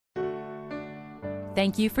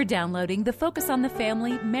Thank you for downloading the Focus on the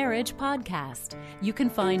Family Marriage podcast. You can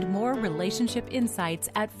find more relationship insights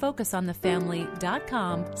at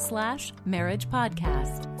focusonthefamily.com/marriage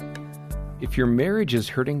podcast. If your marriage is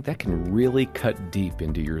hurting, that can really cut deep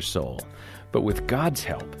into your soul. But with God's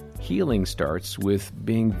help, healing starts with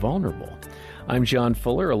being vulnerable. I'm John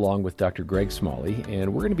Fuller, along with Dr. Greg Smalley,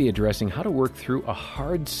 and we're going to be addressing how to work through a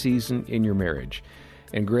hard season in your marriage.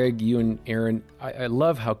 And Greg, you and Aaron, I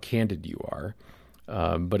love how candid you are.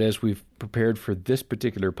 But as we've prepared for this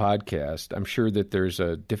particular podcast, I'm sure that there's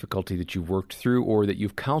a difficulty that you've worked through or that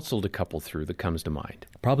you've counseled a couple through that comes to mind.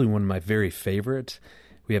 Probably one of my very favorite.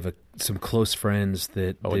 We have some close friends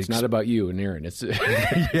that... Oh, it's not about you and Aaron. It's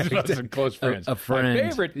about some close friends. A friend. My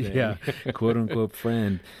favorite thing. Yeah, quote-unquote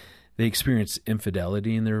friend. They experience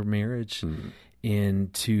infidelity in their marriage.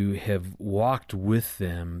 And to have walked with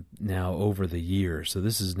them now over the years, so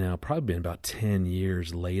this has now probably been about 10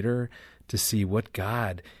 years later, to see what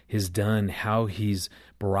God has done, how He's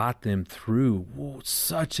brought them through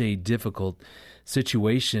such a difficult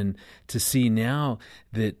situation, to see now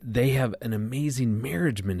that they have an amazing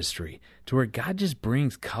marriage ministry to where God just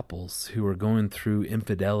brings couples who are going through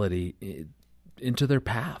infidelity into their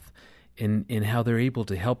path. And how they're able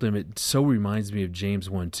to help them. It so reminds me of James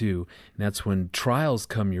 1:2, and that's when trials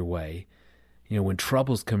come your way, when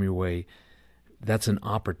troubles come your way, that's an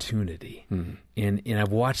opportunity. And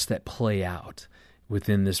I've watched that play out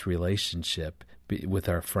within this relationship with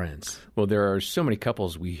our friends. Well, there are so many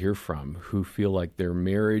couples we hear from who feel like their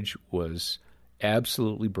marriage was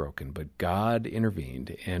absolutely broken, but God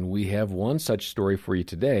intervened. And we have one such story for you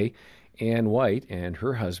today. Ann White and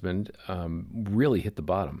her husband really hit the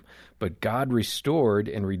bottom, but God restored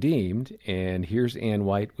and redeemed, and here's Ann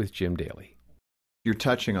White with Jim Daly. You're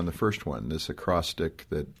touching on the first one, this acrostic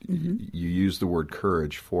that you use the word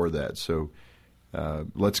courage for that. So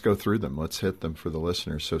let's go through them. Let's hit them for the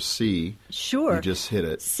listeners. So C, sure. You just hit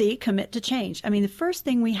it. C, commit to change. I mean, the first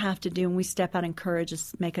thing we have to do when we step out in courage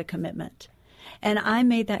is make a commitment. And I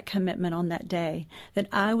made that commitment on that day that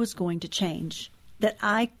I was going to change. That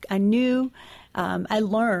I knew, I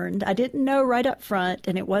learned. I didn't know right up front,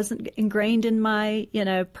 and it wasn't ingrained in my,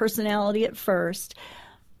 personality at first.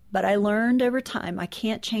 But I learned over time, I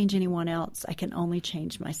can't change anyone else. I can only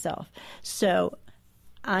change myself. So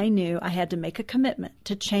I knew I had to make a commitment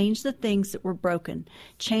to change the things that were broken,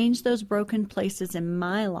 change those broken places in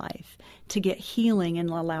my life to get healing and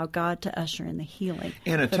allow God to usher in the healing.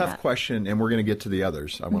 And a tough question, and we're going to get to the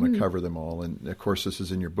others. I want to cover them all. And, of course, this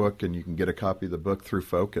is in your book, and you can get a copy of the book through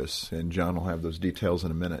Focus, and John will have those details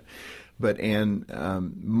in a minute. But, Ann,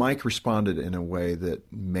 Mike responded in a way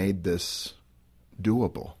that made this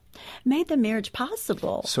doable. Made the marriage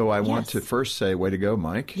possible. So I want to first say, way to go,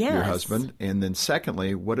 Mike, your husband. And then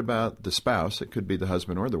secondly, what about the spouse? It could be the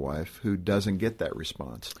husband or the wife who doesn't get that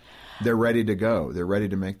response. They're ready to go. They're ready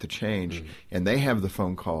to make the change. And they have the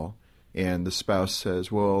phone call. And the spouse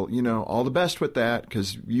says, well, all the best with that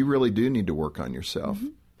because you really do need to work on yourself.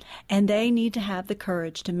 And they need to have the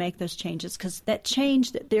courage to make those changes because that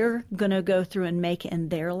change that they're going to go through and make in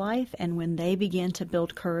their life, and when they begin to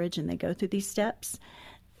build courage and they go through these steps,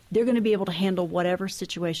 they're going to be able to handle whatever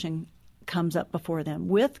situation comes up before them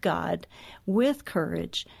with God, with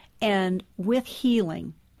courage, and with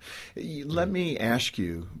healing. Let me ask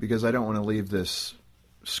you, because I don't want to leave this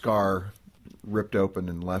scar ripped open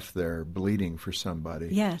and left there bleeding for somebody.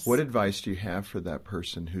 Yes. What advice do you have for that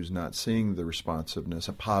person who's not seeing the responsiveness,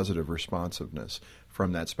 a positive responsiveness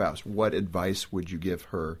from that spouse? What advice would you give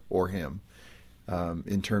her or him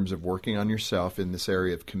in terms of working on yourself in this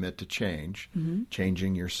area of commit to change,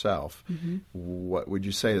 changing yourself? What would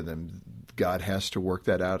you say to them? God has to work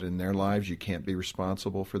that out in their lives. You can't be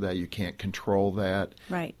responsible for that. You can't control that.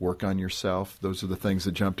 Right. Work on yourself. Those are the things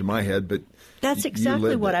that jump to my head. But that's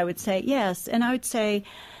exactly what I would say. Yes. And I would say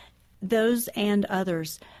those and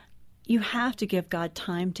others, you have to give God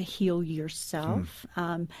time to heal yourself.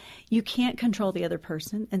 You can't control the other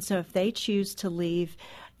person. And so if they choose to leave,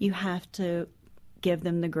 you have to give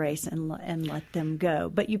them the grace and let them go.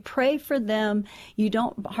 But you pray for them. You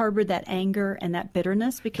don't harbor that anger and that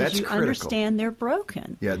bitterness because you understand they're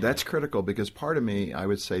broken. Yeah, that's critical because part of me, I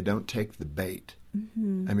would say, don't take the bait.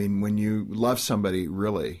 I mean, when you love somebody,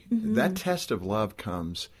 really, that test of love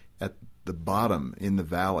comes at the bottom in the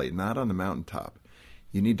valley, not on the mountaintop.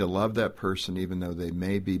 You need to love that person even though they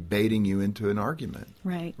may be baiting you into an argument.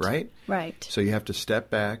 Right. Right? Right. So you have to step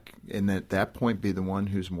back and at that point be the one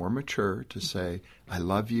who's more mature to say, I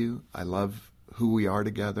love you. I love who we are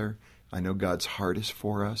together. I know God's heart is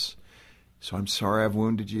for us. So I'm sorry I've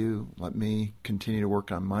wounded you. Let me continue to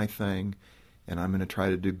work on my thing, and I'm going to try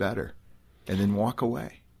to do better. And then walk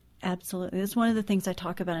away. Absolutely. That's one of the things I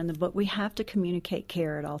talk about in the book. We have to communicate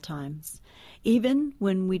care at all times, even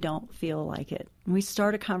when we don't feel like it. When we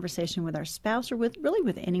start a conversation with our spouse or with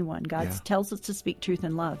anyone, God tells us to speak truth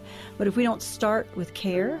and love. But if we don't start with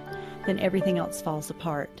care, then everything else falls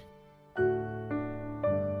apart.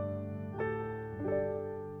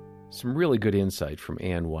 Some really good insight from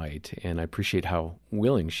Ann White, and I appreciate how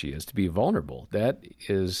willing she is to be vulnerable. That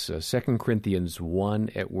is 2 Corinthians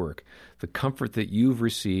 1 at work. The comfort that you've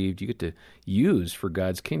received, you get to use for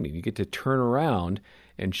God's kingdom. You get to turn around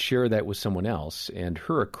and share that with someone else. And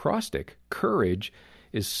her acrostic, courage,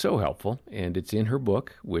 is so helpful, and it's in her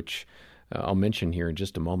book, which I'll mention here in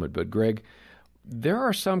just a moment. But Greg, there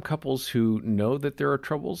are some couples who know that there are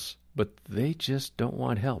troubles, but they just don't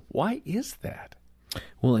want help. Why is that?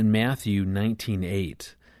 Well, in Matthew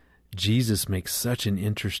 19:8, Jesus makes such an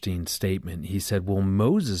interesting statement. He said, well,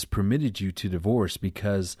 Moses permitted you to divorce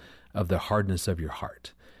because of the hardness of your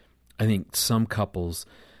heart. I think some couples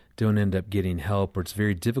don't end up getting help, or it's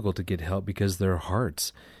very difficult to get help because their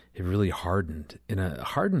hearts have really hardened. And a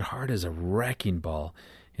hardened heart is a wrecking ball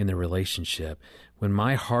in the relationship. When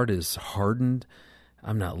my heart is hardened,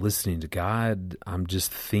 I'm not listening to God. I'm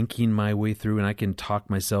just thinking my way through, and I can talk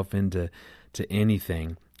myself into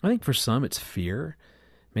anything. I think for some it's fear.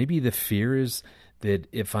 Maybe the fear is that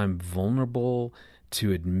if I'm vulnerable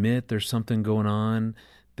to admit there's something going on,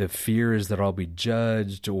 the fear is that I'll be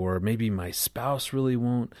judged, or maybe my spouse really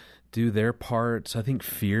won't do their part. So I think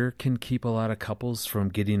fear can keep a lot of couples from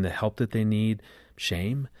getting the help that they need.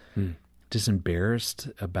 Shame, just embarrassed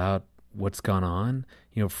about what's gone on.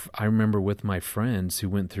 I remember with my friends who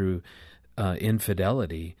went through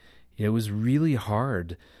infidelity, it was really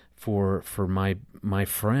hard for my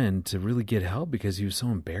friend to really get help because he was so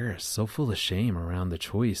embarrassed, so full of shame around the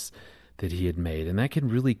choice that he had made. And that can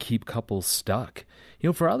really keep couples stuck.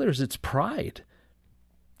 For others, it's pride.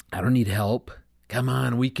 I don't need help. Come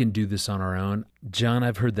on, we can do this on our own. John,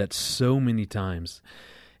 I've heard that so many times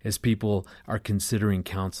as people are considering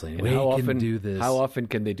counseling. And how often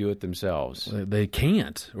can they do it themselves? They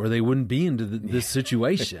can't, or they wouldn't be into this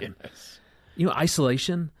situation. Yes.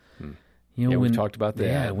 Isolation. We've talked about that.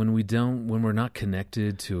 Yeah, when we're not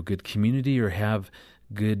connected to a good community or have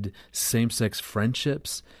good same-sex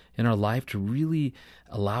friendships in our life to really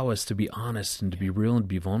allow us to be honest and to be real and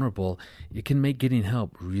be vulnerable, it can make getting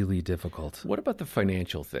help really difficult. What about the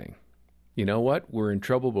financial thing? You know what? We're in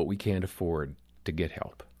trouble, but we can't afford to get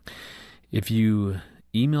help. If you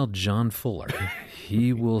email John Fuller,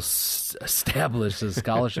 he will establish a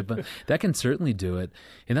scholarship. That can certainly do it.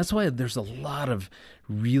 And that's why there's a lot of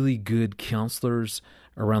really good counselors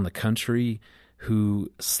around the country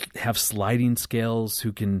who have sliding scales,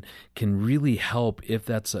 who can really help if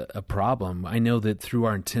that's a problem. I know that through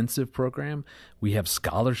our intensive program, we have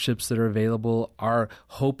scholarships that are available. Our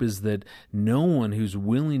hope is that no one who's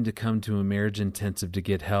willing to come to a marriage intensive to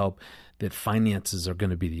get help, that finances are going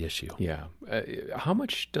to be the issue. Yeah. How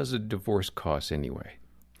much does a divorce cost anyway?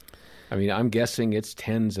 I mean, I'm guessing it's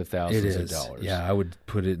tens of thousands of dollars. Yeah, I would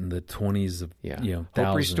put it in the 20s of thousands.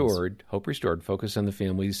 Hope Restored, Focus on the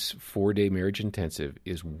Family's 4-day marriage intensive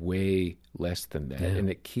is way less than that. Yeah. And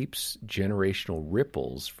it keeps generational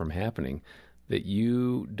ripples from happening that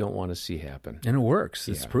you don't want to see happen. And it works.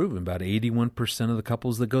 It's proven. About 81% of the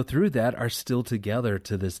couples that go through that are still together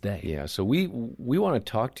to this day. Yeah, so we want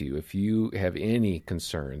to talk to you if you have any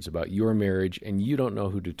concerns about your marriage and you don't know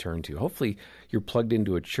who to turn to. Hopefully you're plugged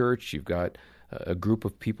into a church, you've got a group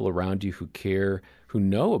of people around you who care, who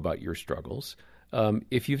know about your struggles.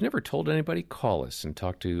 If you've never told anybody, call us and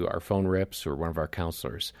talk to our phone reps or one of our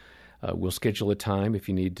counselors. We'll schedule a time if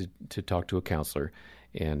you need to talk to a counselor.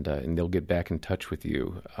 And they'll get back in touch with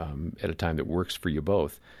you at a time that works for you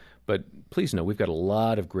both. But please know, we've got a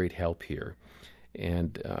lot of great help here.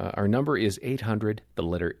 And our number is 800, the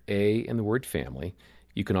letter A and the word family.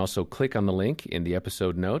 You can also click on the link in the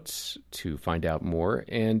episode notes to find out more.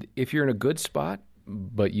 And if you're in a good spot,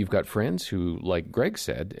 but you've got friends who, like Greg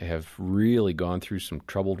said, have really gone through some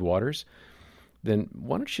troubled waters, then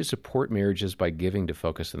why don't you support marriages by giving to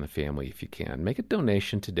Focus on the Family if you can. Make a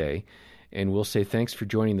donation today. And we'll say thanks for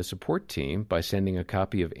joining the support team by sending a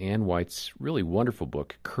copy of Ann White's really wonderful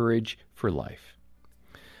book, Courage for Life.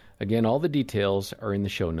 Again, all the details are in the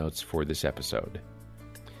show notes for this episode.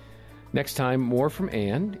 Next time, more from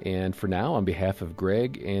Ann. And for now, on behalf of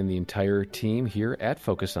Greg and the entire team here at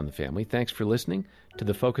Focus on the Family, thanks for listening to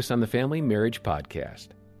the Focus on the Family Marriage Podcast.